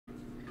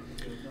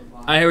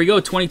All right, here we go.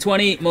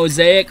 2020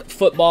 Mosaic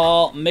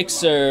football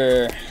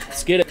mixer.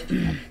 Let's get it.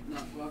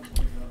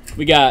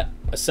 We got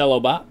a cello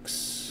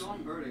box.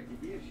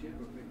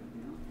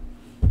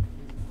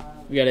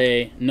 We got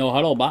a no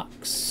huddle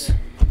box.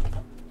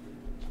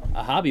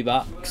 A hobby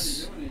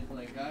box.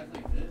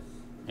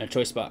 And a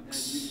choice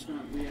box.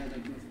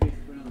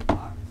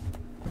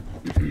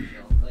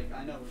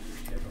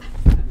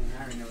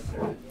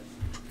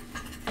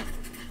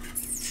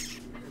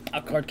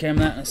 I'll card cam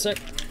that in a sec.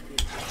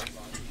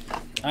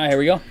 All right, here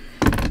we go.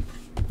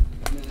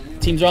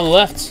 Teams are on the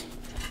left.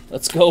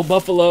 Let's go,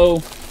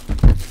 Buffalo.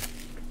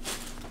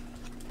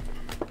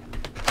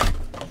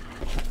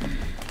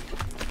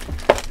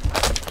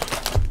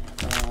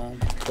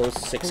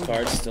 Those 6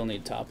 cards still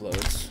need top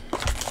loads.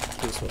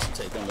 He was supposed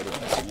to take them, but he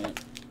wasn't.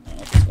 I don't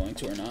know if he's going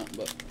to or not,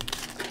 but.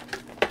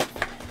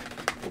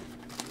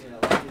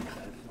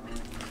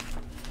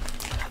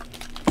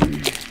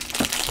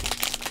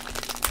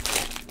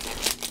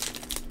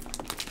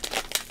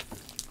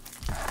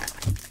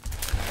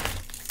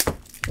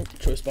 Oh,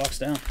 choice box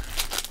down.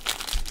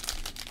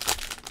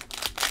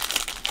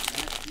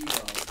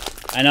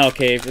 I know,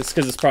 Cave. It's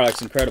because this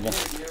product's incredible.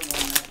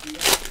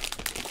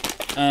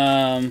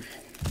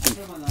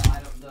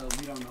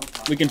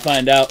 We can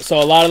find out. So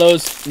a lot of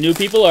those new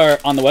people are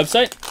on the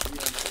website.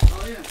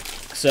 Oh yeah.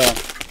 So.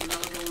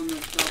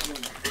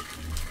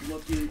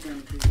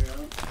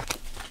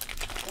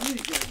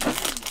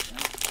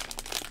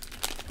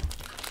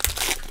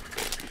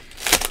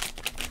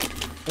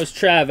 Where's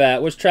Trav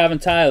at? Where's Trav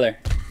and Tyler?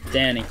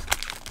 Danny.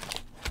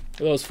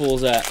 Where those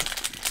fools at?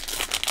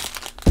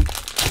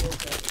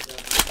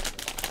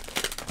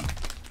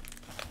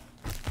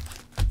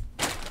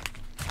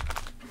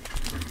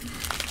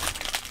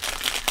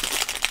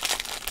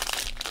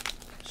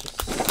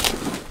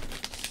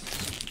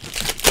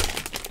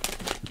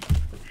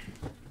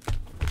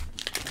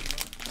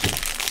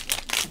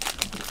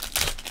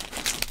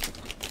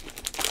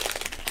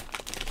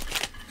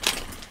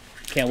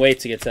 Can't wait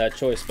to get to that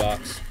choice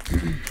box.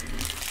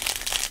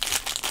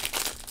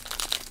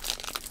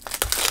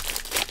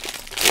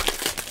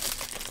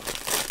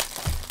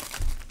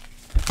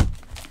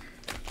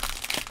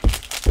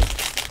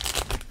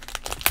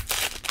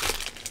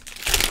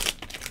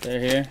 They're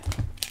here.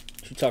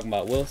 What you talking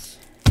about, Willis?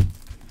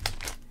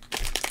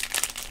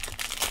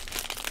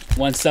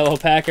 One cello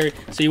packer.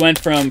 So you went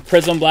from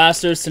Prism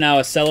Blasters to now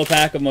a cello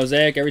pack of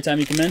Mosaic every time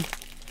you come in?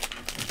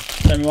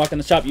 Every time you walk in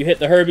the shop, you hit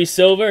the Herbie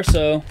Silver,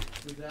 so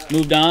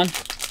moved on.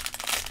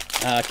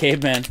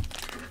 Caveman.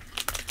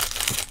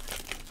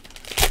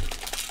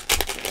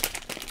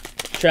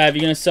 Trav,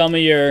 you gonna sell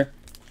me your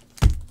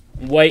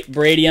white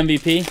Brady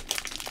MVP?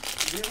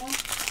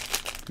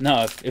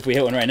 No, if we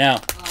hit one right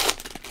now.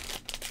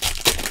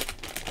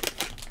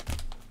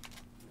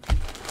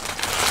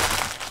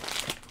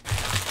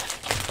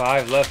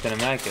 5 left in a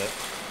magnet.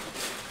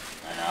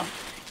 I know.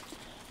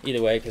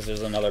 Either way, because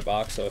there's another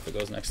box, so if it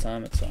goes next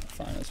time, it's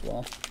fine as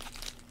well.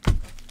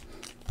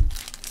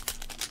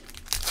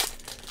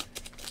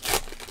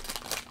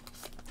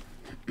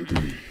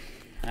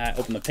 Alright,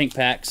 open the pink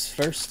packs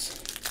first.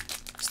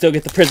 Still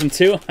get the Prism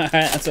too? Alright,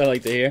 that's what I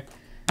like to hear.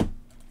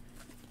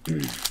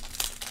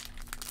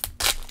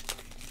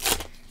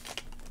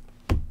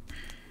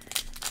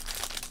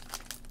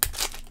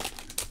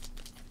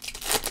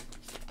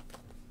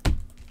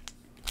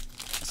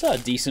 I saw a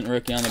decent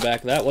rookie on the back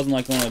of that. Wasn't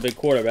like one of the big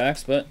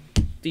quarterbacks, but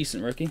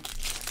decent rookie.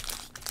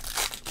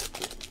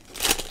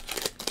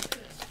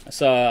 I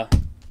saw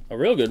a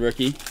real good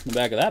rookie in the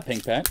back of that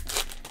pink pack.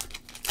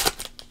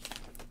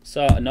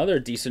 Saw another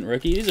decent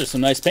rookie. These are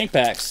some nice pink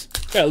packs.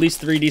 Got at least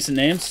 3 decent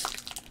names.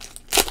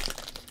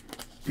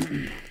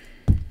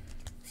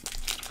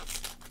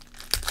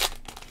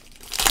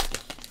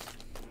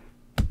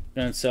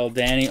 Gonna sell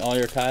Danny all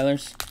your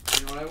Kylers.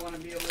 You know what I want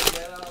to be able to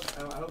get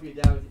I hope your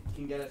dad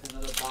can get us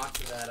another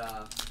box of that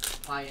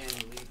high-end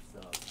Elite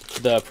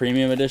stuff. The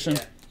premium edition?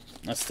 Yeah.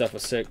 That stuff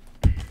was sick.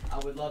 I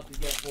would love to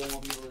get 4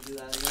 more people to do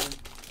that again.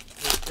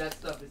 That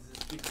stuff is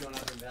just keeps going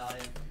up in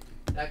value.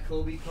 That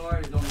Kobe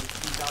card is only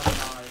 $2,000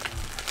 now.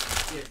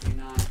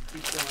 CSC9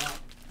 keeps going up.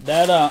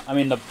 That I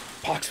mean the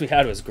box we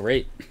had was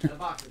great. The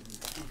box is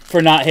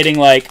for not hitting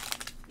like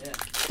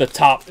the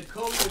top. The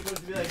Kobe was supposed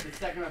to be like the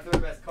 2nd or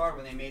 3rd best card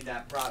when they made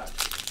that product.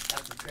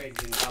 That's the crazy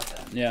thing about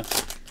that. Yeah.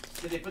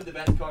 Did they put the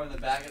best card in the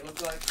bag, it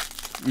looked like?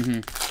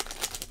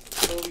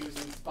 Kobe was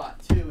in spot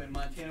 2 and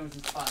Montana was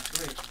in spot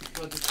 3.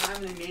 So at the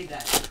time they made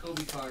that, the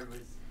Kobe card was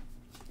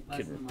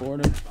less than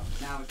Montana.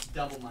 Now it's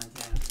double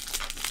Montana.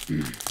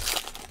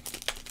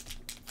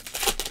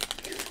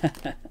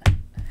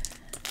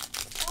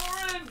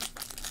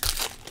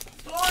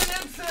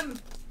 Sorensen!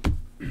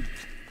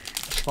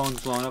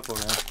 Phone's blowing up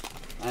over there.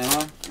 I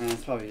know?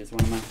 That's probably just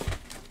one of mine.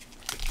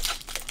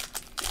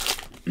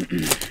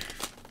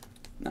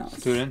 No.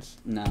 Students?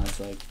 No, it's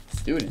like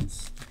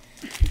students.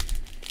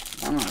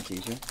 I'm not a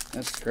teacher.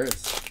 That's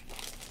Chris.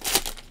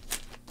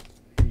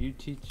 You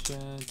teach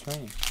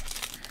training.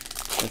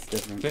 That's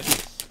different.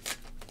 Fitness.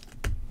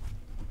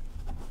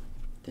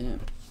 Damn.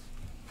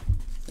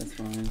 That's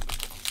fine.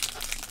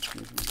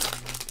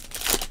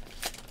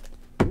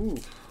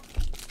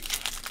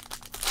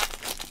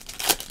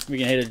 We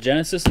can hit a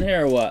Genesis in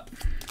here or what?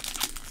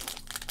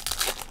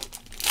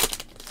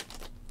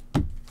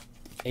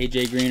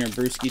 AJ Green or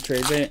Brewski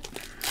trade bait.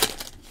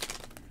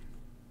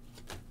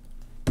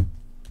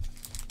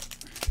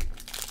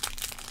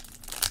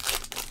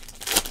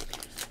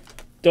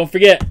 Don't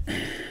forget,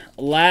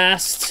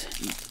 last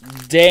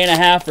day and a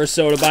half or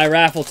so to buy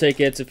raffle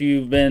tickets. If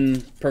you've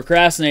been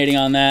procrastinating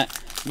on that,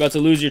 you're about to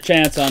lose your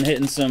chance on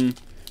hitting some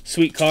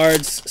sweet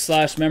cards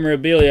 /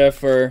 memorabilia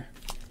for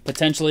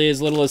potentially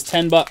as little as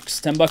 $10.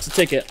 $10 a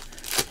ticket.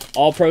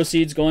 All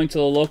proceeds going to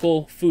the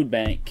local food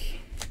bank.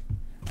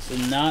 So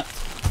not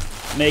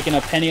making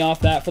a penny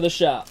off that for the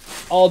shop.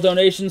 All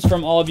donations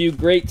from all of you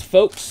great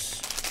folks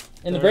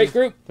in the break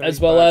group, as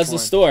well as the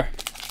store.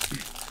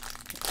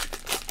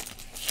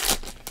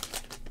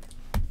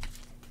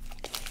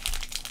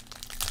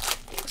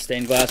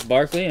 Stained glass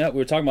Barkley. Yep, we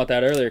were talking about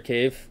that earlier,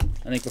 Cave.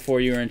 I think before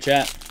you were in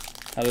chat.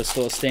 How there's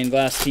still a stained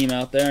glass team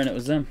out there, and it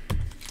was them.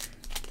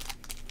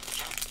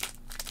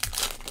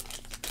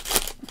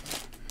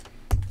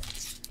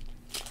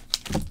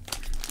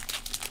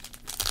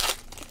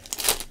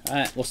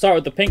 Alright, we'll start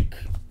with the pink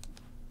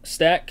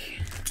stack.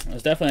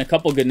 There's definitely a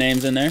couple good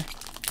names in there.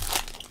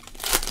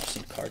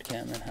 Some card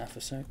cam in half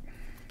a sec,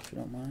 if you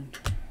don't mind.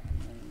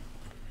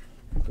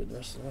 Good the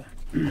rest of the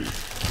way.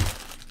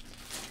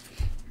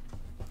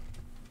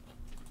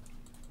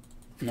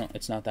 No,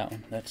 it's not that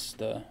one. That's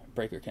the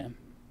breaker cam.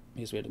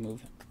 Because we had to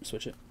move it,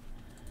 switch it.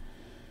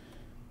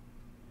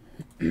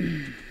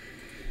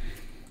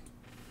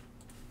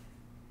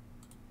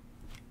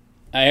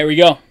 Alright, here we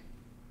go.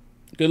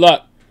 Good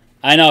luck.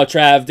 I know,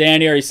 Trav.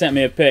 Danny already sent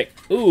me a pic.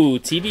 Ooh,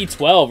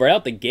 TB12 right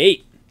out the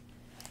gate.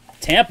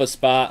 Tampa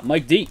spot.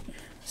 Mike D.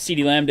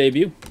 CeeDee Lamb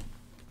debut.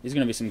 These are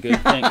going to be some good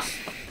things.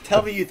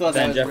 Tell me you thought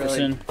Ben that was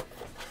Jefferson.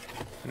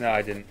 No,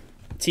 I didn't.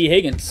 T.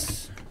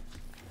 Higgins.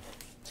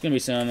 It's going to be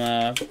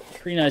some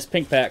pretty nice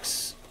pink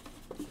packs.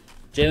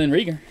 Jalen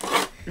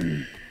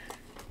Reagor.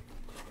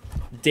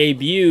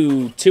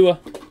 Debut Tua.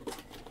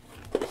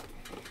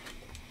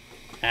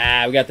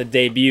 Ah, we got the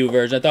debut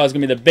version. I thought it was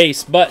going to be the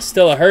base, but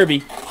still a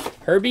Herbie.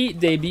 Herbie,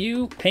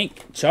 debut,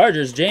 pink,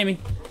 Chargers, Jamie.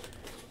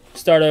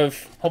 Start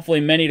of hopefully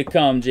many to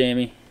come,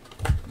 Jamie.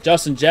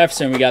 Justin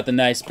Jefferson, we got the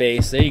nice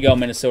base. There you go,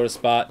 Minnesota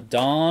spot.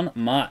 Don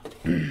Mott.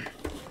 KJ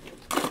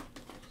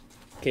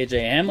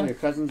Hamler. Your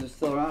cousins are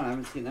still around. I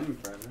haven't seen them in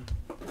forever.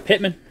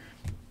 Pittman.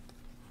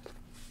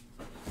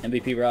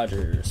 MVP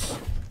Rogers.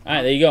 All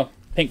right, there you go.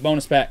 Pink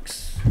bonus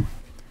packs.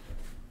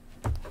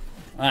 All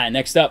right,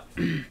 next up.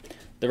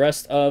 The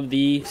rest of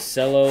the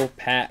cello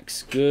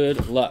packs.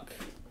 Good luck.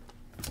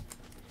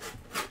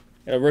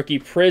 Got a rookie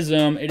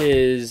prism. It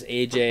is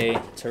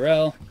AJ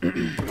Terrell.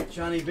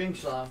 Johnny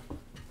Binkslaw.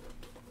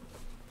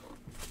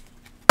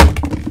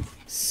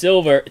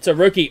 Silver. It's a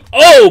rookie.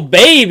 Oh,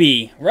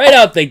 baby! Right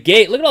out the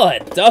gate. Look at all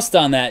that dust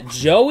on that.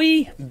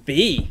 Joey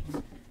B.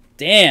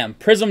 Damn.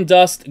 Prism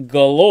dust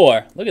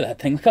galore. Look at that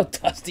thing. Look how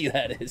dusty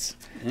that is.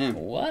 Yeah.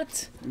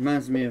 What?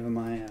 Reminds me of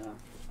my...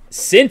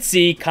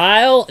 Cincy.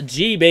 Kyle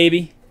G,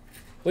 baby.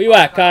 Where you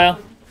at, Kyle?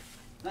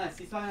 Nice.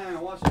 He's probably not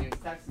even watching. He was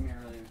texting me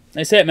earlier.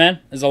 Nice hit, man.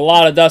 There's a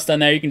lot of dust on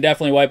there. You can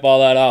definitely wipe all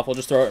that off. We'll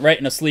just throw it right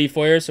in a sleeve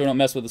for you so we don't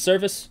mess with the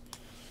surface.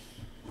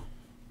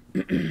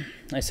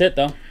 Nice hit,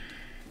 though.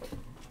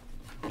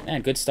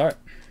 Man, good start.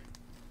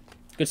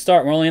 Good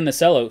start. We're only in the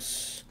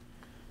cellos.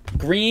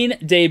 Green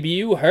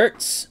debut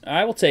hurts. All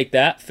right, we'll take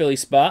that. Philly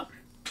spot.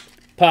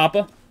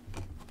 Papa.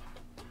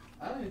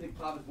 I don't even think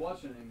Papa's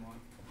watching anymore.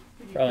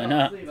 I think Probably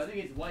not. I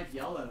think his wife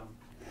yelled at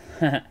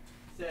him.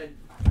 Said,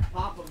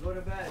 Papa, go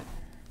to bed.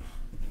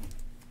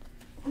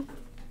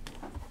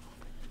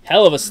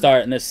 Hell of a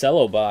start in this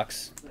cello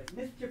box. Like,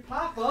 Mr.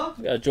 Papa.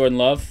 We got a Jordan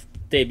Love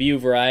debut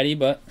variety,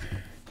 but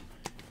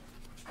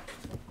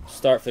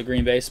start for the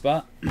Green Bay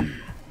spot.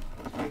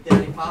 Like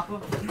Daddy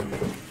Papa.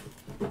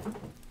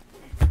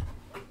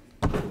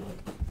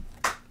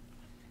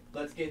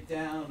 Let's get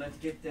down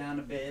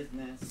to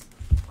business.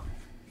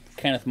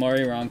 Kenneth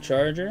Murray, wrong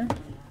Charger.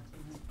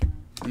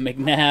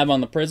 McNabb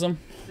on the Prism.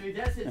 So your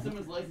dad said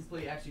someone's license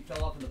plate actually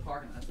fell off in the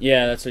parking lot.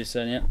 Yeah, that's what he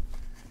said, yeah.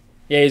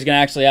 Yeah, he's going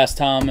to actually ask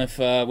Tom if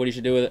what he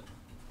should do with it.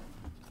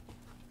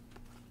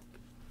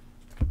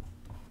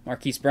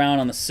 Marquise Brown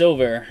on the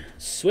silver.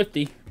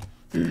 Swifty.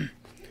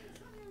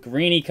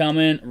 Greeny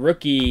coming.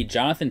 Rookie.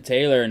 Jonathan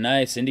Taylor.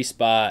 Nice. Indy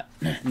spot.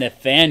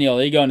 Nathaniel.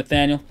 There you go,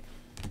 Nathaniel.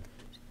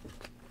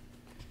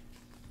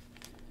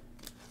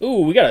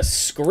 Ooh, we got a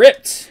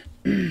script.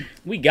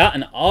 We got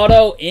an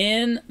auto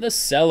in the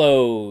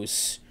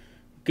cellos.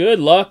 Good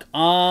luck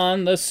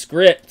on the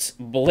script.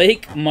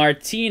 Blake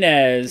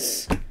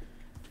Martinez.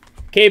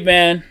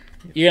 Caveman.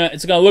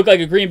 It's going to look like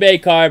a Green Bay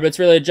card, but it's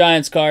really a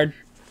Giants card.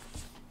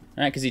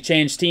 All right, because he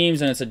changed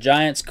teams, and it's a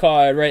Giants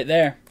card right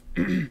there.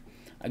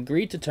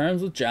 Agreed to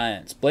terms with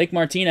Giants. Blake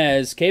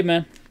Martinez.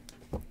 Caveman.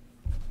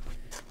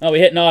 Oh, we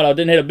hit an auto.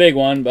 Didn't hit a big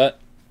one, but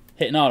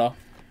hit an auto.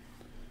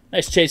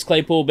 Nice Chase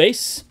Claypool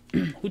base.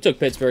 Who took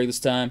Pittsburgh this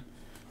time?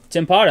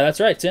 Tim Potter. That's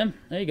right, Tim.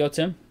 There you go,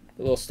 Tim.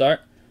 Good little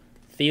start.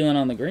 Thielen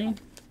on the green.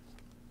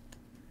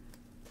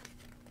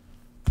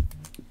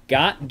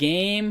 Got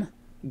game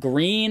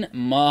green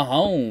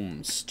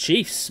Mahomes.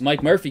 Chiefs,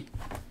 Mike Murphy.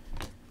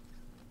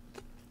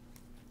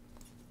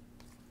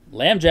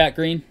 Lambjack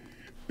green.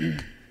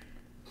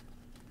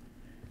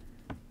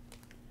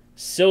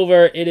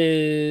 Silver, it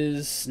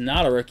is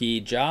not a rookie.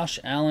 Josh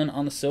Allen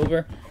on the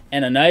silver.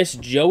 And a nice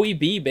Joey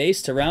B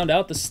base to round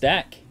out the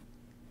stack.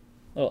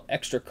 Little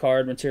extra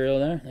card material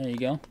there. There you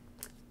go.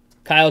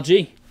 Kyle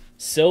G.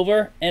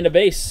 Silver and a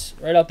base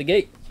right out the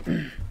gate.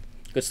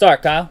 Good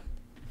start, Kyle.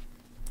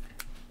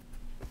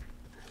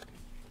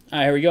 All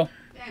right, here we go.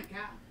 Damn,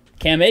 Kyle.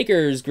 Cam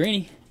Akers,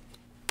 greenie.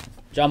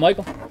 John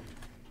Michael.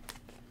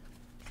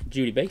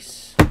 Judy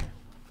base.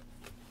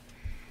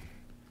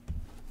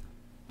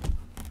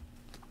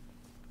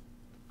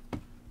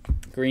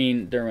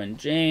 Green, Derwin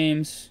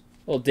James.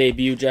 Little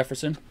debut,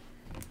 Jefferson.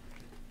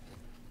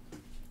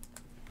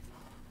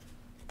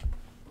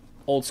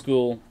 Old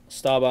school,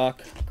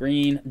 Staubach.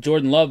 Green,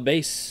 Jordan Love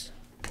base.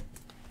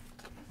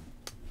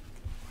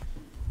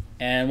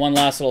 And one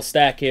last little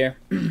stack here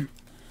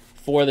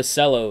for the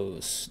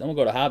Cellos. Then we'll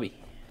go to Hobby.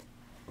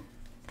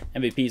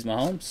 MVP's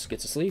Mahomes.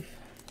 Gets a sleeve.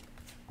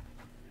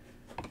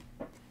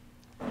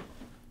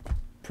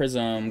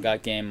 Prism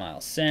got game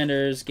Miles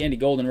Sanders. Gandy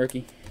Golden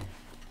rookie.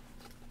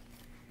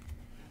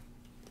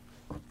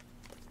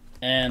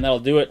 And that'll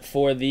do it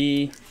for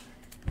the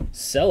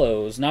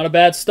Cellos. Not a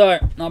bad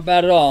start. Not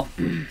bad at all.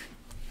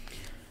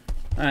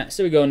 Alright,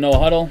 so we go no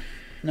huddle.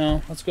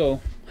 No, let's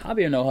go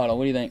Hobby or no huddle.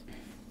 What do you think?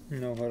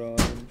 No huddle.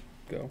 I would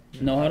go.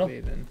 No huddle? Hobby,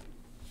 then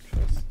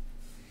trust.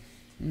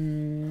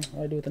 What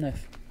do I do with the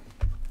knife?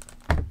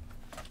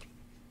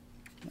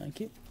 Thank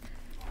you.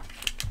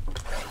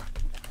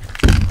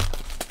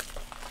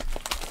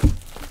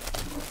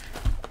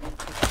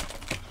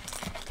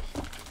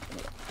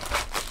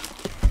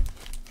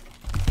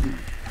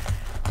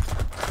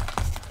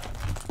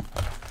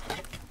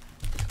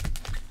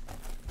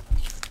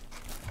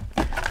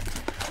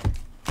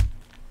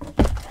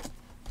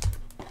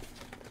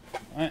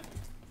 Alright,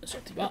 let's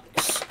empty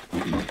box.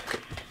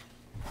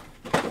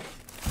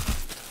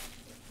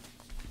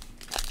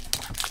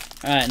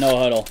 Alright, no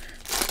huddle.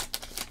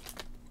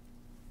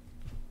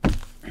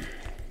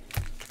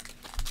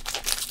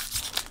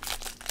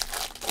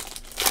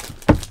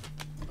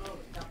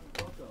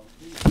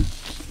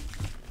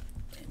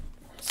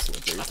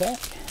 Slippery pack.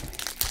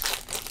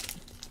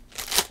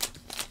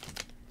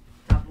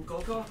 Tapu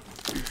Coco.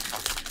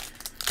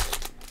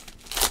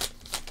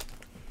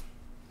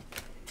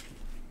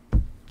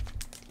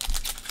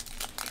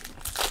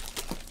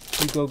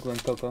 You go, Glen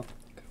Coco.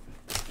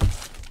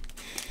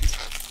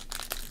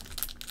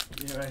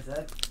 You know what I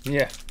said?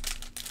 Yeah.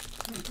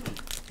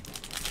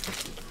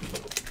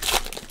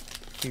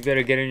 You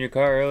better get in your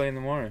car early in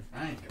the morning.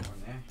 I ain't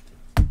going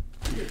there.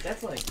 Dude,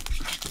 that's like,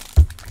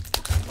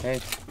 Hey,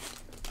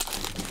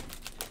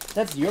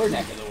 that's your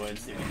neck of the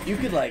woods, dude. You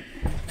could like,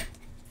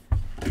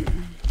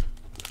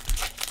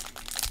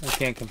 I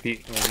can't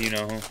compete with you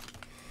know who.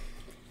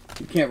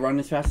 you can't run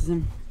as fast as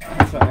him.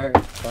 That's what I heard.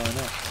 Probably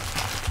not.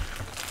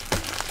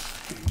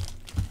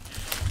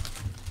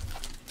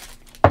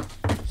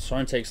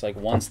 Soren takes like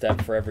one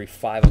step for every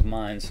 5 of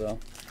mine, so.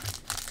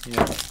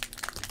 Yeah.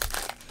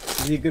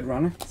 Is he a good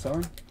runner,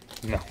 Soren?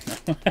 No.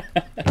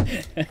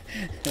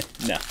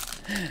 No.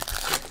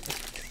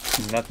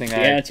 Nothing The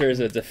I. answer is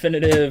a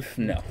definitive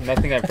no.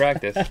 Nothing I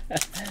practice.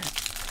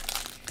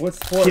 What's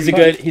sport?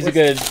 He's a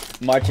good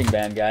marching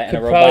band guy and a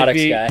Could probably robotics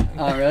be- guy.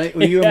 Oh, really?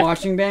 Were you a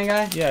marching band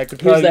guy? Yeah, I could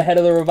He was probably. the head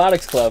of the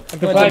robotics club.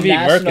 could Went probably to be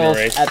Merkin nationals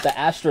race. at the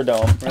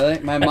Astrodome. Really?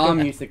 My mom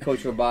used to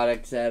coach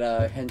robotics at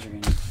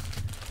Hendricken.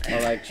 Or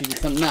like she did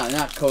something,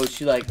 not coach,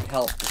 she like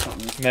helped or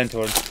something.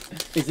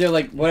 Mentored. Is there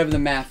like whatever the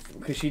math?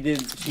 Because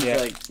she's Yeah.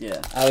 like,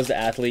 yeah. I was the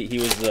athlete. He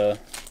was the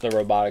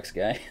robotics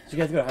guy. Did you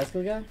guys go to high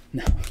school, guy?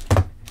 No,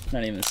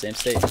 not even the same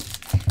state.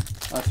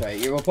 Oh, that's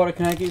right. What part of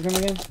Connecticut you from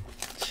again?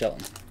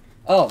 Shelton.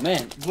 Oh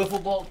man,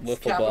 wiffle ball.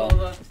 Wiffle capital ball.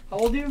 of the- How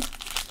old are you?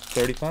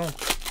 35.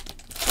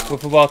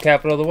 Wiffle ball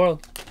capital of the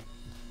world.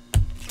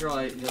 Girl,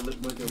 I went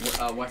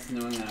to Western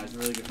New England. I was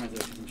really good friends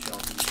with her from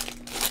Shelton.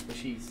 But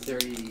she's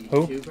 32,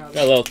 Who? probably.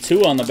 Got a little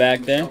 2 on the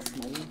back there. Michelle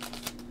Smoley.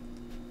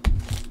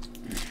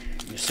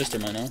 Your sister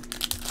might know.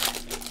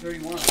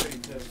 31 or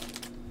 32.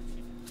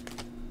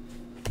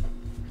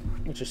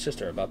 What's your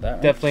sister about that?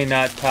 Right? Definitely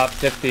not top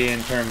 50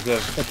 in terms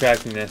of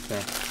attractiveness, no.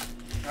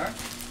 Alright.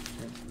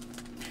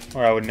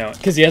 Or I would know it.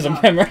 Because he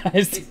hasn't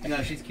memorized.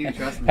 No, she's cute,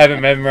 trust me.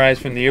 Haven't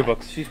memorized from the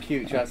yearbooks. She's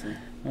cute, trust me.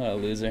 What a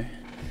loser.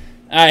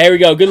 All right, here we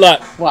go. Good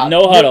luck. Wow,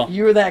 No huddle.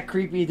 You were that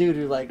creepy dude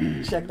who like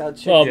checked out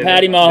shit. Well, Yeah,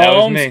 Patty that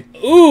was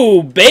Mahomes.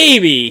 Ooh,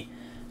 baby.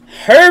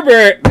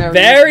 Herbert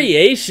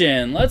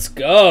variation. Let's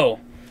go.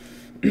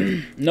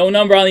 No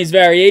number on these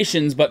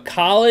variations, but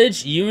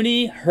college,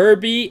 uni,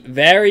 Herbie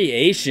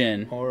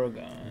variation.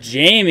 Oregon.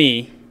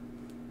 Jamie.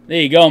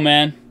 There you go,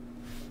 man.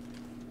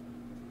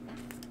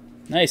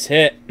 Nice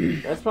hit.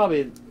 That's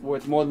probably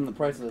worth more than the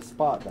price of the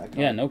spot back then.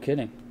 Yeah, no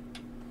kidding.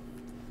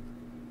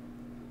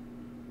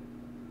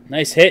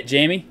 Nice hit,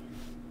 Jamie.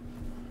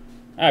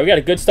 All right, we got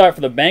a good start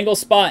for the Bengals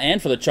spot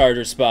and for the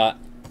Chargers spot.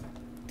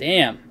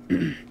 Damn.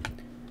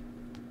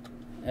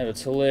 Everett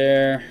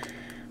Hilaire.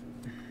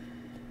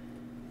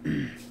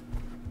 And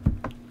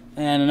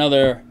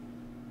another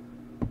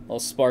little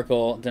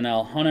sparkle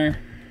Donnell Hunter.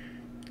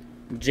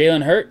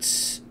 Jalen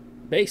Hurts,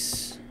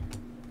 base.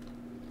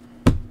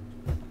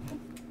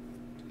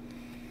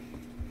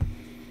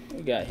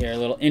 We got here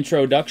little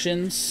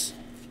introductions.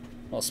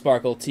 Little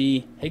sparkle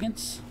T.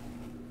 Higgins.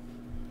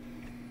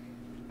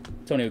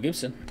 Antonio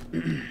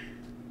Gibson.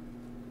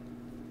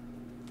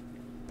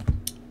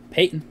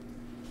 Peyton.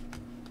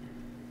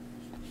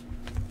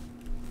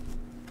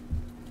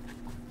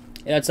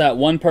 Yeah, that's that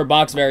 1 per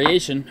box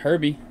variation.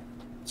 Herbie.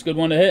 It's a good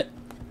one to hit.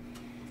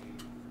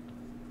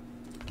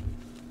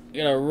 We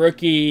got a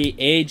rookie,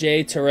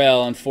 A.J.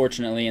 Terrell,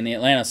 unfortunately, in the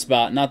Atlanta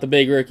spot. Not the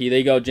big rookie. There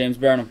you go, James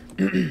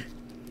Burnham.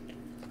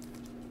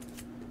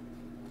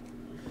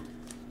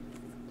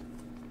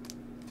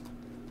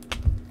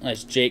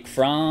 Nice Jake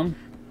Fromm.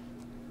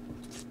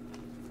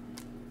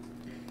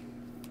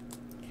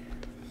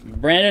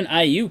 Brandon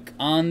Ayuk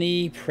on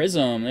the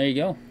Prism. There you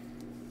go.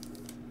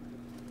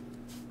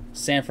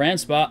 San Fran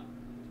spot.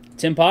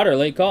 Tim Potter,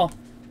 late call.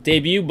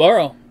 Debut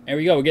Burrow. There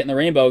we go. We're getting the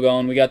rainbow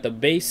going. We got the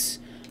base.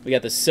 We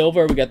got the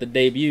silver. We got the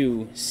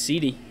debut.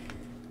 CD.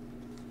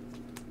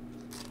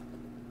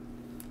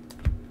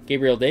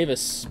 Gabriel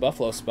Davis.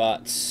 Buffalo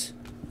spots.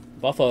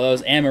 Buffalo. That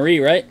was Anne-Marie,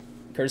 right?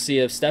 Courtesy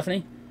of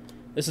Stephanie.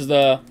 This is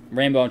the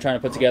rainbow I'm trying to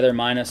put together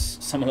minus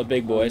some of the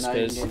big boys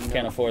because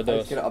can't afford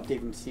those. I just got an update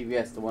from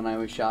CVS, the one I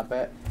always shop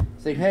at.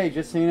 It's like, hey,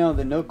 just so you know,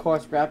 the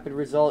no-cost rapid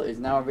result is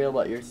now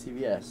available at your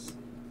CVS.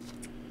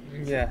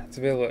 Yeah, it's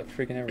available at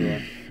freaking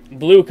everywhere.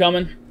 Blue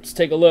coming. Let's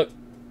take a look.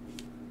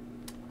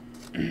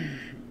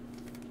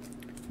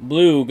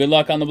 Blue. Good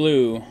luck on the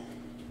blue.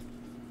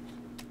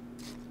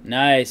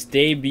 Nice.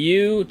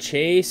 Debut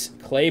Chase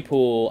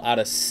Claypool out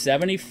of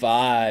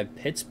 75.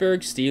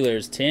 Pittsburgh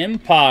Steelers. Tim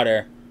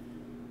Potter.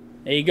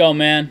 There you go,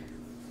 man.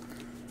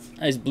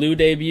 Nice blue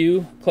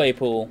debut,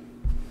 Claypool.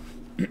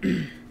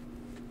 Little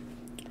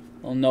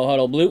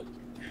no-huddle blue.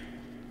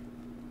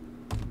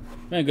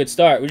 Been a good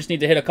start. We just need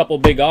to hit a couple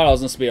big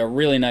autos, and this will be a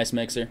really nice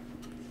mixer.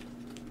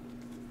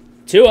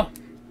 Tua.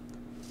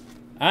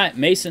 All right,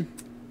 Mason.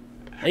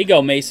 There you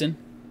go, Mason.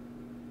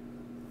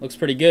 Looks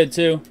pretty good,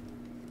 too.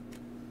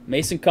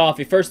 Mason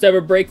Coffee. First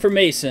ever break for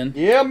Mason.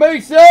 Yeah,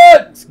 Mason!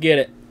 Let's get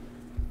it.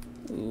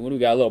 Ooh, what do we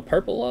got? A little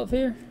purple love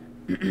here?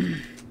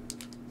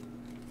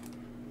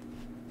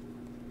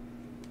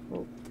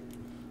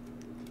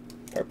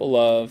 Purple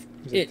love.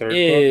 It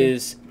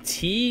is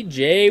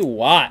TJ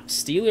Watt.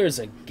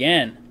 Steelers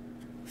again.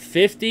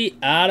 50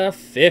 out of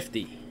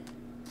 50.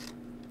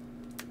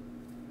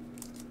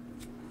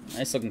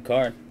 Nice looking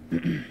card.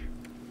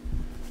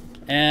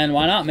 And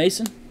why not,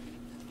 Mason?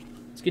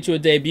 Let's get you a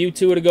debut,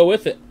 too, to go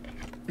with it.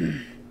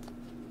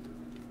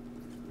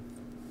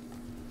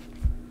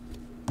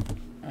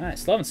 Alright,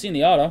 still haven't seen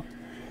the auto.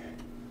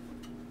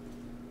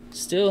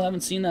 Still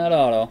haven't seen that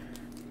auto.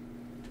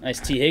 Nice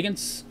T.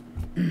 Higgins.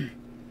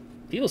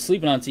 People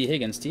sleeping on T.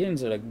 Higgins. T.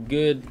 Higgins had a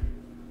good,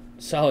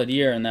 solid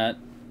year in that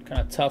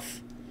kind of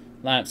tough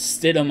lineup.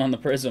 Stidham on the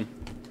Prism.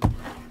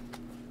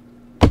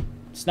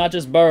 It's not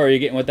just Burrow you're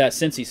getting with that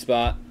Cincy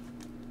spot.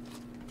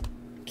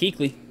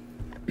 Kuechly.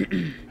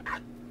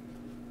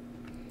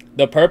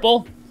 The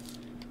purple?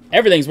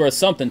 Everything's worth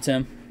something,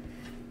 Tim.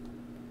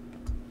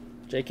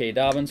 J.K.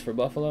 Dobbins for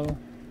Buffalo.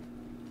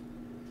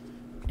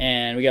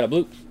 And we got a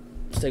blue.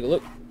 Let's take a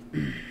look.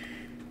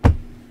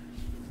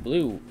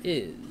 Blue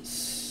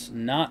is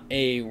not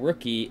a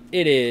rookie.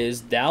 It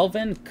is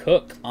Dalvin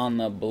Cook on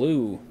the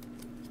blue.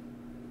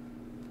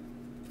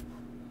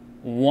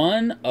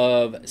 1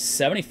 of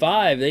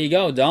 75. There you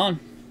go, Don.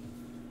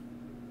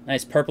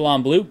 Nice purple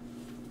on blue.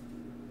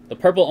 The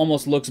purple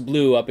almost looks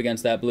blue up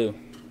against that blue.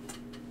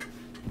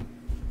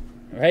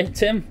 Right,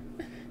 Tim?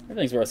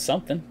 Everything's worth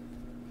something.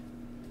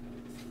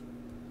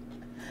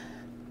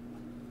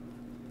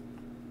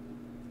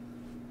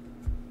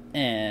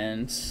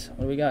 And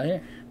what do we got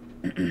here?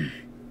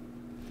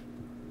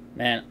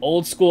 Man,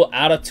 old school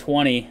out of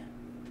 20.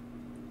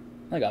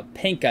 Like a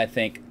pink, I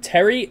think.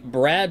 Terry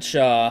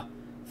Bradshaw,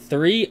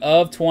 3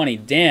 of 20.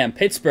 Damn,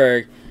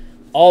 Pittsburgh.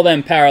 All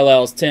them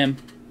parallels, Tim.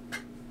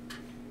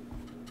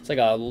 It's like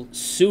a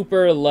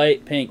super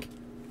light pink.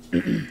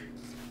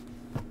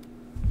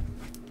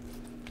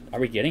 Are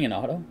we getting an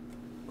auto?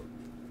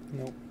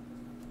 Nope.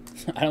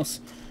 I don't...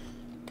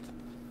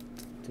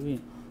 Do we...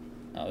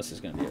 Oh, this is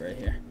going to be right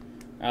here.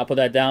 I'll put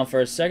that down for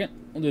a second.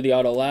 We'll do the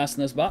auto last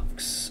in this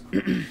box.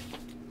 Little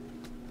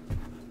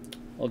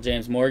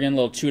James Morgan, a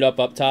little chewed up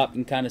top.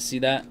 You can kind of see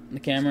that in the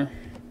camera.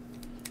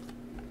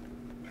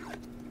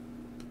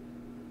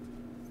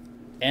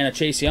 And a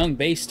Chase Young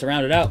base to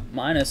round it out,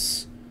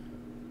 minus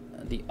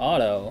the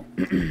auto.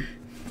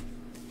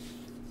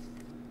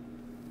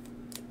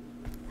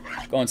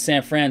 Going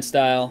San Fran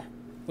style.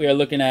 We are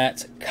looking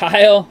at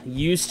Kyle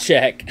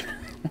Juszczyk.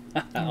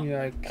 Wow.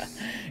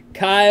 Yikes.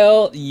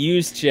 Kyle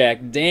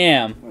Juszczyk.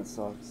 Damn. That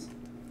sucks.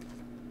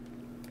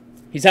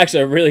 He's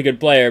actually a really good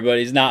player, but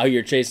he's not who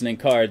you're chasing in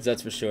cards,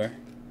 that's for sure.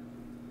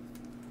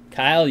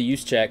 Kyle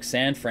Juszczyk,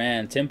 San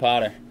Fran, Tim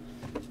Potter.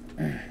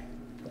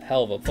 Hell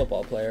hell of a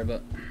football player,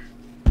 but.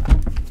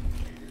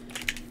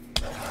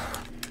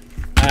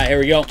 All right, here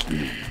we go.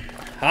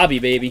 Hobby,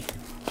 baby.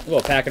 We'll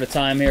go a pack at a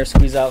time here.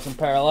 Squeeze out some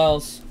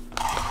parallels.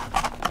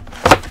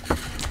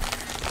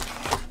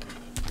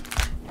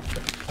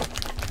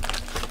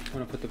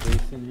 Want to put the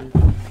base in here?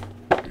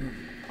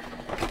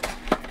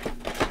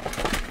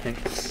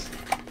 Thanks.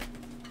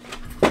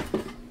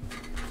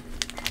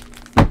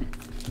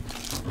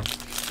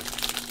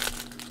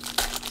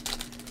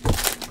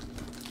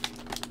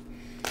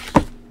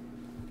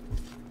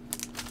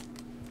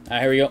 All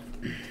right, here we go.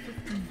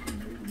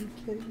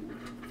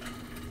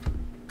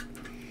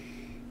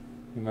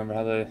 Remember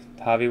how the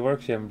hobby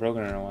works? You haven't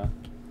broken it in a while.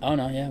 Oh,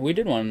 no, yeah. We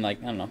did one,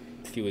 like, I don't know,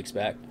 a few weeks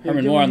back. Yeah,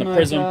 Herman Moore on the doing,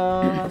 Prism.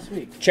 last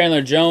week.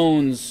 Chandler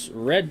Jones,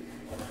 red.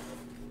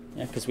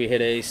 Yeah, because we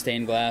hit a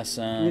stained glass.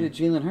 We did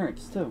Jalen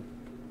Hurts, too.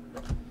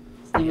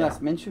 Stained Yeah. glass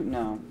Minshew?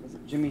 No. Was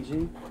it Jimmy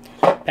G?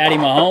 Patty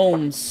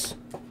Mahomes,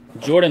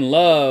 Jordan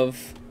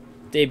Love,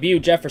 debut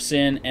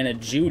Jefferson, and a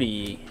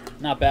Judy.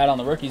 Not bad on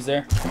the rookies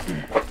there.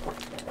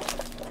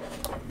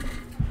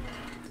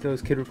 Still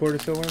his kid reporter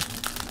still work?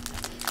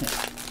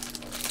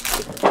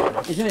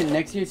 Isn't it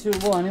next year's Super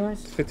Bowl,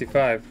 anyways?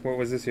 55. What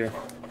was this year?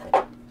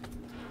 All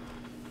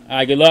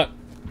right, good luck.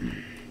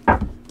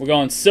 We're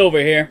going silver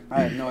here.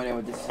 I have no idea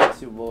what this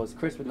Super Bowl is.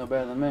 Chris would know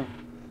better than me.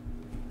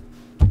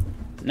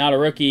 Not a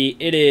rookie.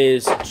 It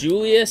is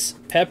Julius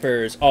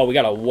Peppers. Oh, we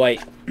got a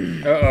white.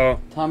 Uh-oh.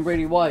 Tom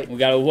Brady White. We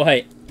got a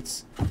white.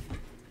 Let's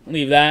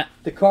leave that.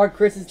 The card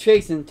Chris is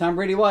chasing, Tom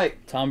Brady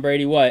White. Tom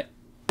Brady white.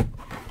 Look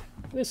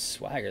at this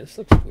swagger. This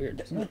looks weird,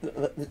 doesn't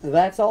it?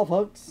 That's all,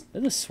 folks.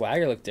 Doesn't the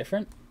swagger look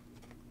different?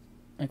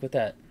 Like with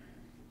that,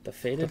 the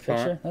faded The font.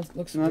 picture? That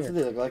looks No, that's what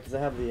weird. they look like, because I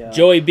have the...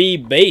 Joey B.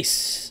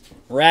 Base.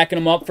 Racking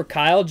them up for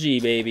Kyle G,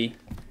 baby.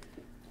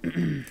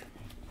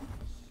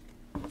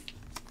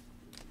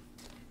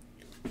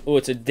 Oh,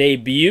 it's a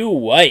debut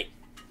white.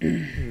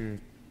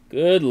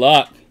 Good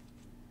luck.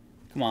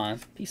 Come on,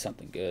 be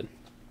something good.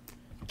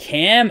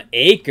 Cam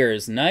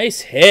Akers.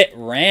 Nice hit,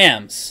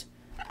 Rams.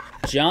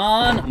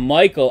 John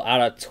Michael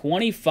out of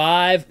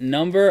 25,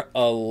 number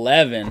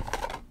 11.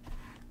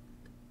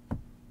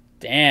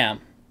 Damn.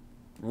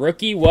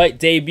 Rookie white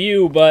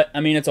debut, but, I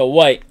mean, it's a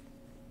white.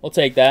 We'll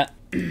take that.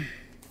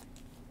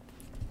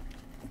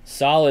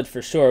 Solid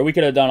for sure. We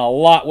could have done a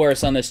lot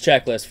worse on this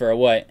checklist for a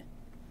white.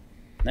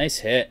 Nice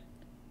hit.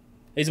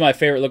 These are my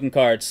favorite looking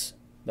cards.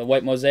 The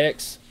white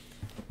mosaics.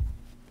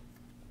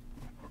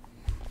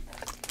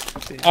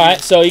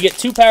 Alright, so you get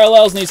 2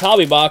 parallels in these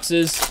hobby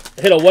boxes.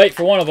 Hit a white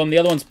for one of them. The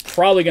other one's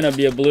probably going to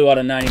be a blue out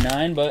of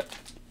 99, but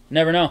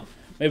never know.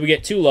 Maybe we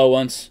get 2 low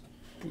ones.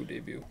 Blue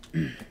debut.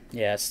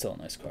 Yeah, it's still a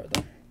nice card,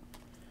 though.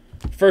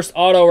 First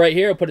auto right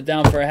here. I'll put it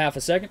down for a half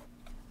a second.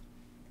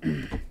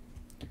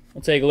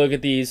 We'll take a look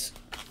at these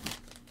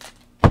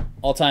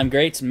all-time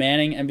greats.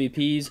 Manning,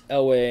 MVPs,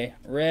 Elway,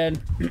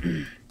 red.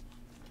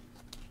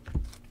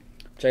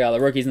 Check out the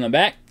rookies in the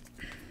back.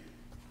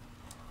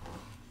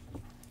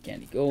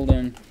 Candy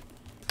Golden.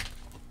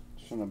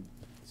 Just trying to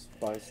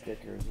buy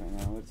stickers right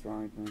now. What's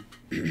wrong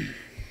with me?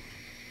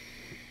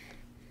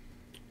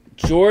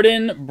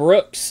 Jordan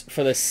Brooks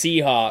for the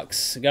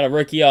Seahawks. Got a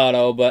rookie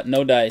auto, but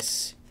no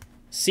dice.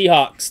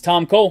 Seahawks,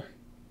 Tom Cole.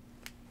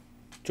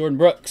 Jordan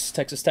Brooks,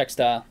 Texas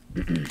Textile.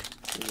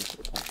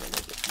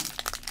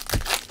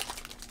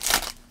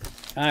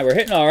 Alright, we're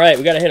hitting alright.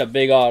 We got to hit a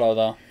big auto,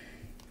 though.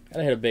 Got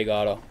to hit a big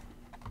auto.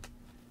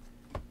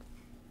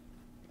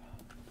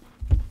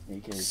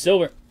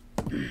 Silver.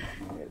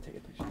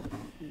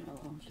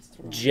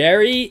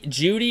 Jerry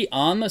Judy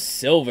on the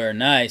silver.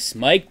 Nice.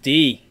 Mike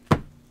D.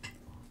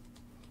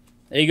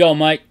 There you go,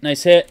 Mike.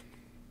 Nice hit.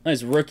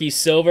 Nice rookie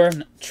silver.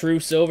 True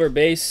silver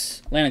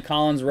base. Landon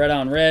Collins red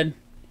on red.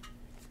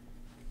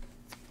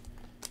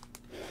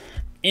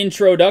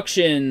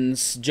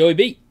 Introductions. Joey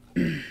B.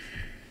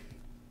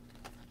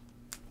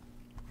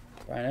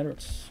 Brian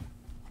Edwards.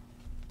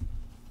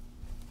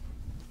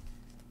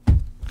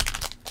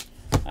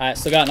 Alright,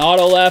 still got an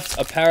auto left,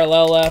 a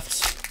parallel left,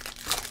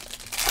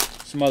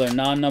 some other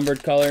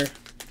non-numbered color.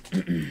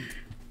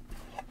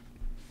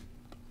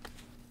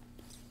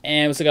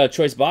 And we still got a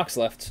choice box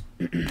left.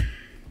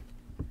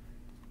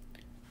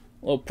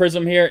 Little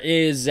prism here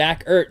is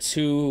Zach Ertz,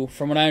 who,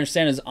 from what I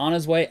understand, is on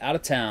his way out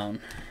of town.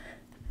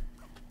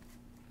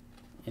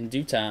 In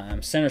due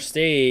time. Center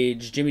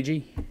stage, Jimmy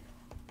G.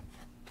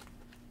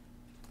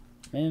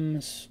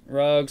 Mims,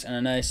 Ruggs, and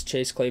a nice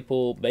Chase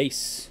Claypool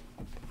base.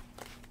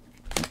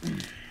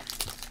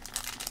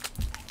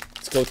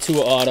 Let's go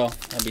to auto.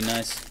 That'd be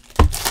nice.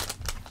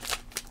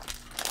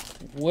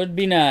 Would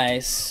be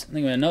nice. I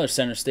think we have another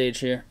center stage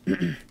here.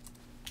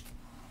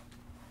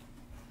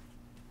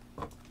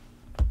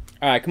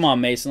 Alright, come on,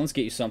 Mason. Let's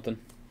get you something.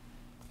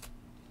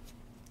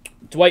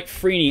 Dwight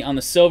Freeney on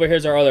the silver.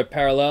 Here's our other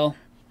parallel.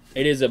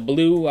 It is a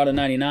blue out of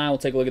 99. We'll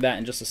take a look at that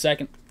in just a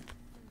second.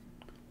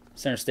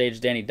 Center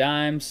stage, Danny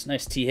Dimes.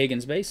 Nice T.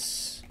 Higgins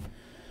base.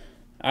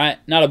 Alright,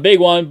 not a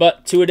big one,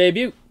 but to a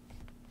debut.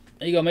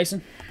 There you go,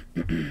 Mason.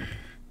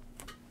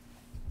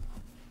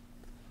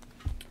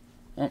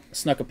 Oh,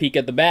 snuck a peek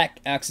at the back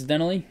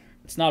accidentally.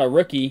 It's not a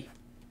rookie.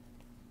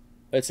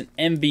 But it's an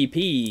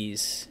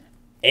MVP's.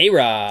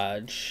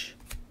 A-Raj.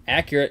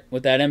 Accurate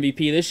with that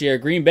MVP this year.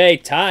 Green Bay,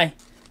 Ty.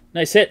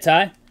 Nice hit,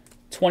 Ty.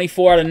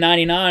 24 out of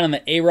 99 on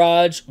the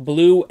A-Raj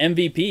blue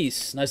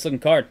MVPs. Nice looking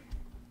card.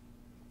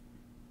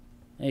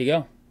 There you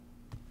go.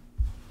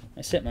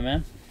 Nice hit, my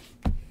man.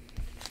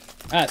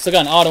 Alright, still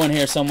got an auto in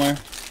here somewhere.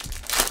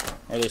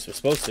 Or at least we're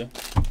supposed to.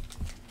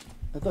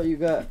 I thought you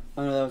got...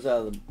 Oh, no, that was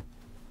out of the...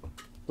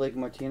 Blake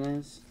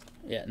Martinez?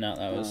 Yeah, no,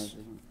 that was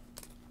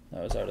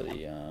out of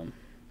the...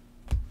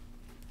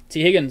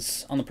 T.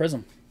 Higgins on the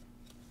Prism.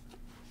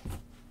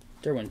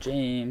 Derwin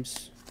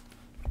James.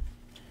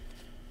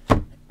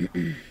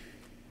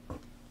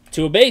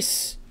 To a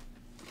base.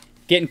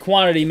 Getting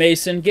quantity,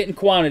 Mason. Getting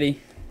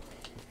quantity.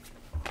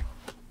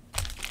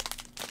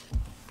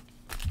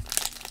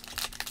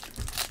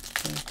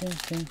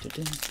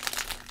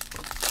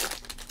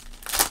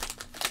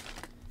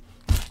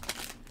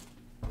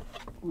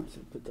 Let's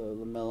put the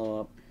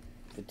LaMelo up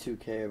for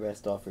 2K or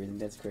best offer. You think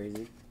that's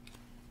crazy?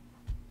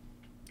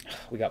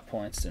 We got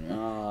points, didn't we?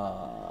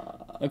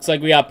 Looks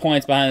like we got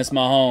points behind this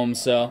Mahomes,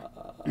 so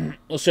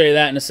we'll show you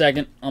that in a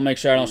second. I'll make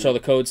sure I don't show the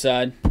code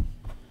side.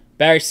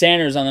 Barry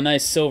Sanders on the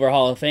nice Silver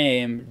Hall of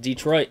Fame.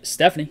 Detroit,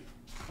 Stephanie.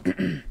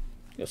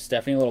 Go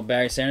Stephanie, a little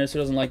Barry Sanders. Who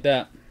doesn't like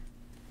that?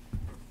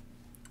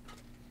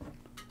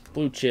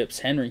 Blue Chips,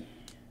 Henry.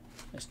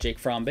 That's Jake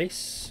Fromm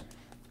base.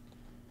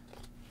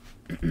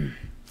 He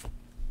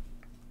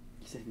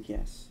said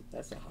yes.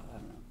 That's a hot. I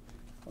don't know.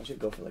 I should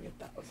go for like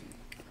 1,000.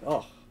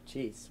 Oh,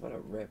 jeez, what a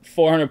rip.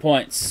 400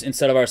 points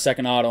instead of our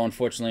second auto,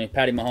 unfortunately.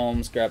 Patty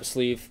Mahomes, grab a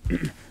sleeve.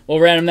 We'll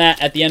random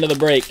that at the end of the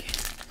break.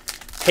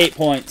 8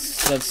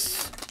 points.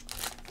 That's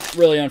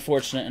really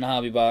unfortunate in a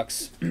hobby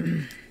box.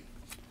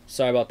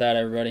 Sorry about that,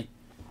 everybody.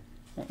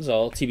 That was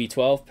all.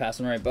 TB12,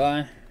 passing right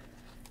by.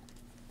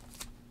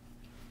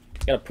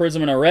 Got a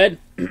Prism and a red.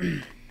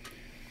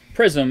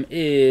 Prism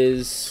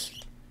is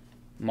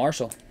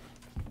Marshall.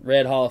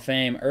 Red Hall of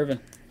Fame, Irvin.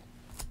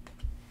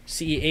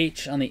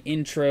 CEH on the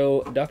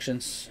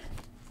introductions.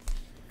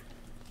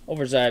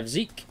 Overdrive,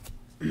 Zeke.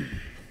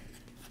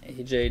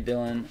 AJ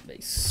Dillon,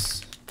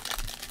 base.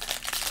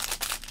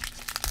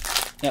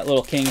 Got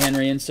little King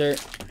Henry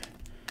insert.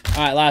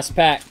 Alright, last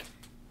pack.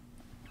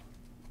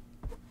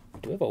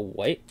 Do we have a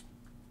white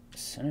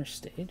center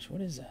stage?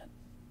 What is that?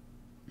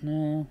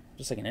 No,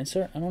 just like an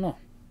insert? I don't know.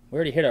 We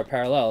already hit our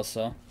parallels,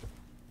 so.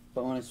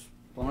 Bonus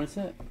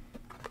hit?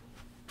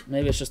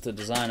 Maybe it's just the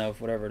design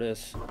of whatever it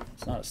is.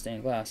 It's not a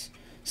stained glass.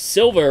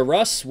 Silver,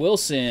 Russ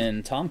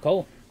Wilson, Tom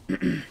Cole.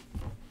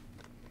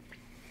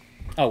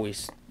 Oh, we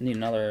need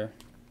another.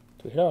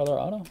 Do we hit our other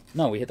auto?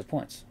 No, we hit the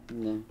points.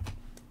 No.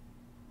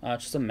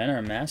 It's just a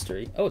Menor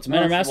Mastery. Oh, it's a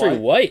Menor Mastery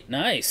white.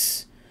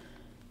 Nice.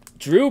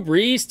 Drew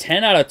Brees,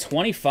 10 out of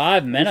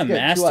 25 Menor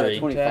Mastery.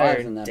 2 out of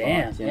 25s in that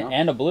Damn. box, you know?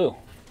 And a blue.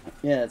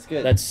 Yeah, that's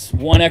good. That's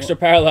one extra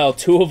parallel,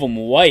 2 of them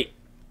white.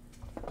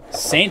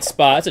 Saint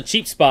spot. That's a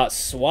cheap spot.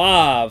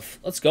 Suave.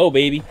 Let's go,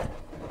 baby.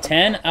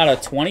 10 out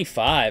of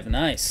 25.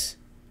 Nice.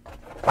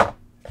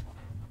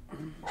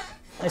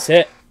 Nice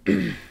hit.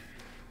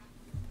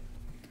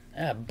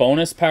 Yeah,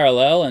 bonus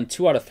parallel and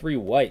 2 out of 3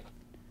 white.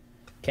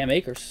 Cam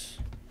Akers.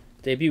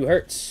 Debut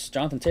hurts.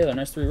 Jonathan Taylor.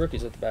 Nice 3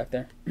 rookies at the back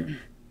there. That's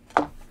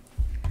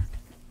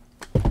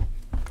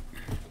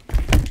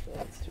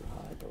too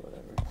high, but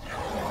whatever.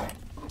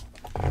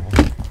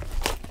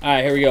 All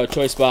right, here we go.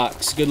 Choice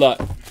box. Good luck.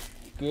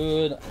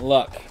 Good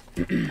luck.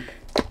 All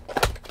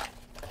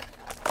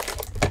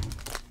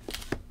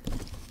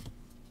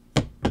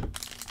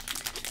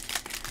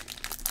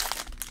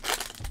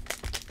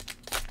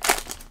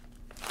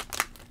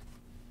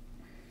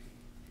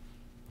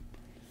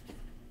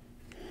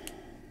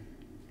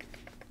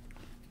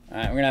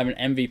right, we're going to have an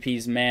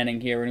MVP's Manning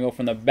here. We're going to go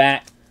from the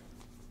back.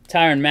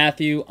 Tyrann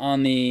Mathieu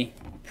on the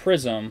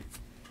Prism.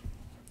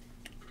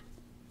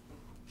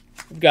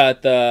 We've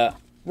got the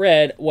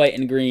red, white,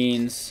 and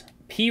greens.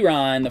 P.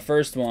 Ryan, the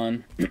first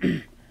one.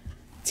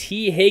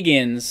 T.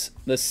 Higgins,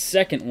 the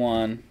second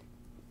one.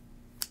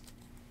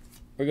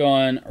 We're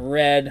going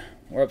red.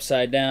 We're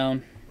upside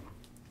down.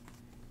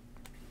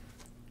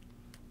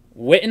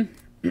 Witten.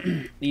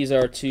 These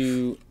are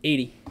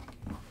 280.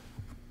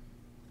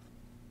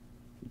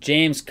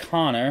 James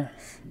Conner.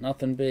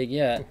 Nothing big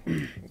yet.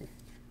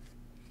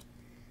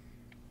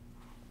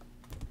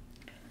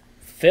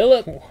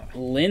 Philip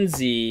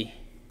Lindsay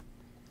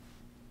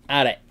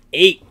out of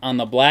 8 on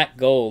the black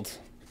gold.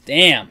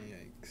 Damn.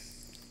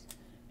 Yikes.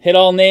 Hit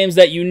all names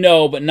that you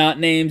know, but not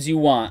names you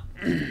want.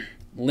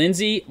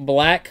 Lindsay,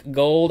 black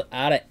gold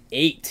out of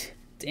 8.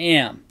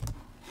 Damn.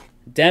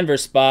 Denver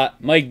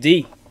spot, Mike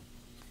D.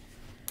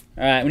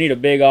 All right, we need a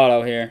big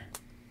auto here.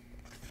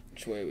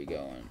 Which way are we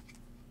going?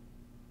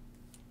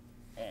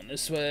 Going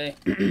this way.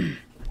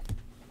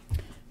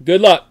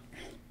 Good luck.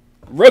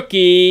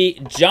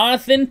 Rookie,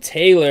 Jonathan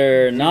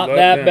Taylor. Not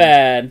that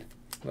bad.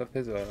 Love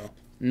his auto.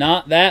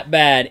 Not that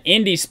bad.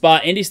 Indy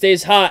spot. Indy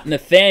stays hot.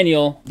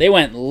 Nathaniel. They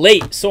went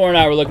late. Sora and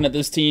I were looking at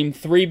this team.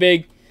 3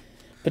 big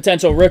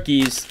potential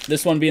rookies.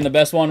 This one being the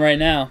best one right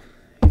now.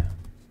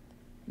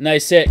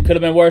 Nice hit. Could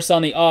have been worse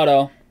on the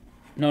auto.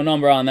 No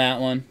number on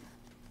that one.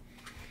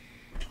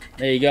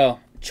 There you go.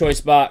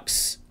 Choice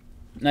box.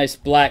 Nice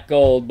black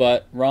gold,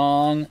 but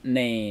wrong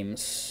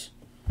names.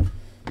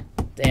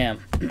 Damn.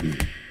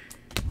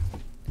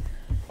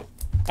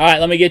 All right,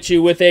 let me get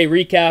you with a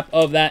recap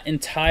of that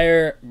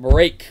entire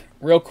break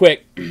real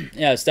quick.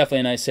 Yeah, it's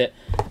definitely a nice hit.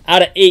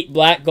 Out of 8,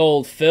 black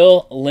gold,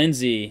 Phil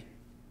Lindsay.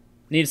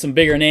 Needed some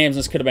bigger names.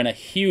 This could have been a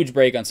huge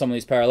break on some of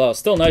these parallels.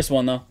 Still a nice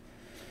one, though.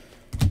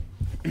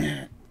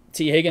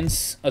 T.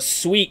 Higgins. A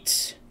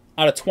sweet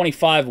out of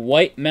 25,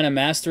 white, Men of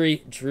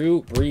Mastery,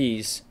 Drew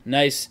Brees.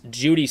 Nice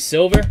Judy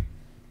Silver.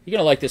 You're going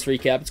to like this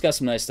recap. It's got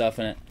some nice stuff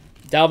in it.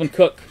 Dalvin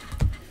Cook.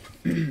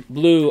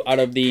 Blue out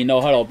of the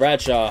No Huddle,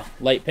 Bradshaw.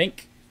 Light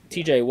pink,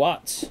 TJ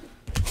Watts.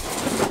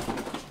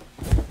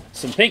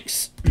 Some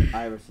pinks.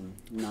 Iverson,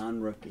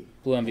 non-rookie.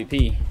 Blue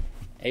MVP.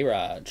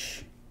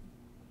 A-Raj.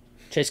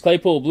 Chase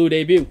Claypool, blue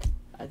debut.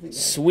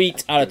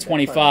 Sweet out of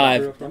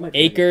 25.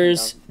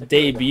 Akers,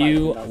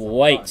 debut,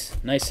 white.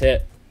 Nice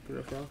hit.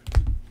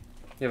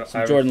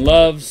 Some Jordan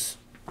Loves.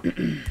 I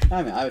mean,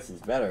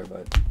 Iverson's better,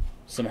 but...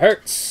 Some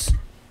Hurts.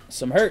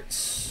 Some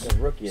Hurts.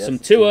 Rookie, some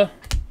Tua.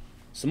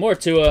 Some more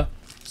Tua.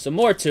 Some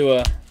more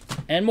Tua.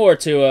 And more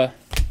Tua.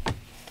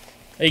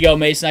 There you go,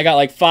 Mason. I got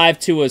like 5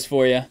 Tuas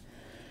for you.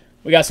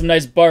 We got some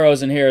nice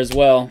Burrows in here as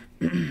well.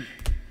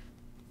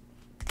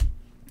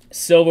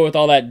 Silver with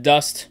all that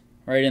dust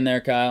right in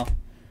there, Kyle.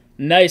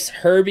 Nice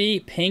Herbie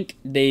pink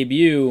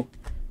debut.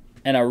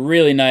 And a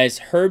really nice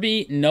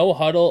Herbie no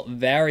huddle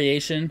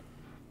variation.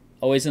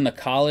 Always in the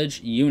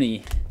college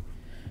uni.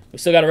 We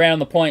still got to round on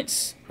the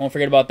points. Won't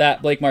forget about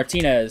that. Blake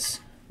Martinez.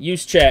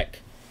 Use check.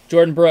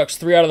 Jordan Brooks.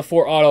 3 out of the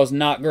 4 autos.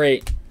 Not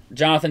great.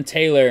 Jonathan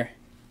Taylor.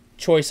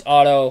 Choice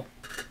auto.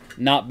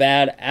 Not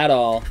bad at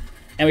all.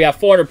 And we got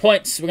 400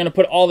 points. We're going to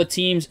put all the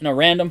teams in a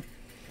random.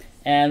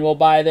 And we'll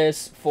buy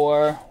this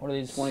for, what are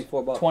these?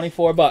 24 bucks.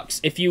 24 bucks.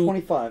 If you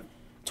 25.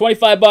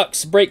 25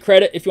 bucks break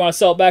credit if you want to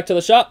sell it back to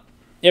the shop.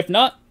 If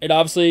not, it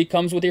obviously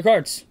comes with your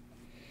cards.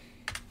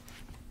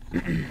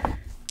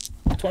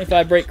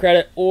 25 break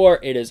credit, or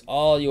it is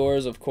all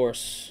yours, of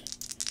course.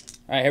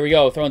 All right, here we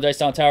go. Throwing dice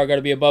down tower. Got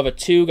to be above a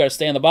 2. Got to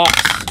stay in the box.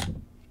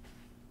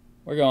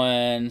 We're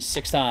going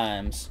 6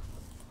 times.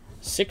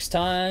 6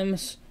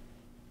 times.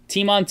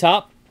 Team on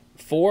top,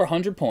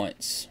 400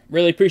 points.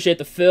 Really appreciate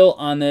the fill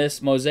on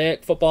this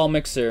Mosaic football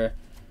mixer.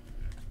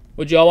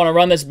 Would you all want to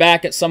run this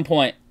back at some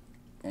point?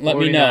 Let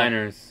me know.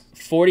 49ers.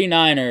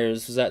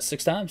 49ers. Was that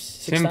 6 times?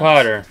 6 Tim times?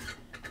 Potter.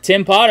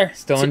 Tim Potter.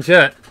 Still in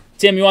chat.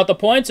 Tim, you want the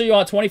points or you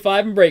want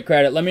 25 and break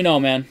credit? Let me know,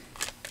 man.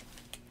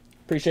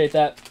 Appreciate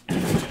that. I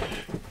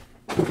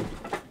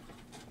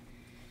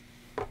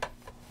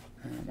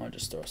might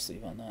just throw a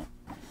sleeve on that.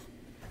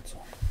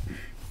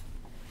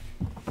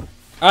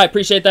 All right,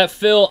 appreciate that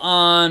fill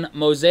on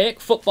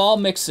Mosaic Football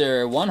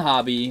Mixer. 1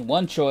 hobby,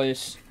 1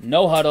 choice,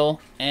 no huddle,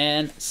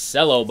 and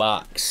cello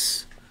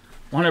box.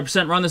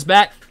 100% run this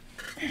back.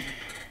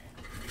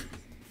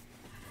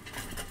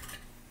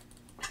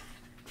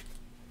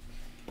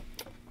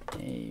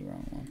 Hey,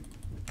 wrong one.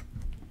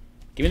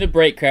 Give me the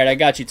break credit. I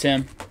got you,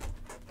 Tim.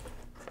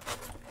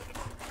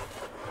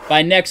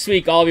 By next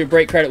week, all of your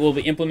break credit will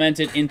be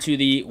implemented into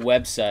the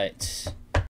website.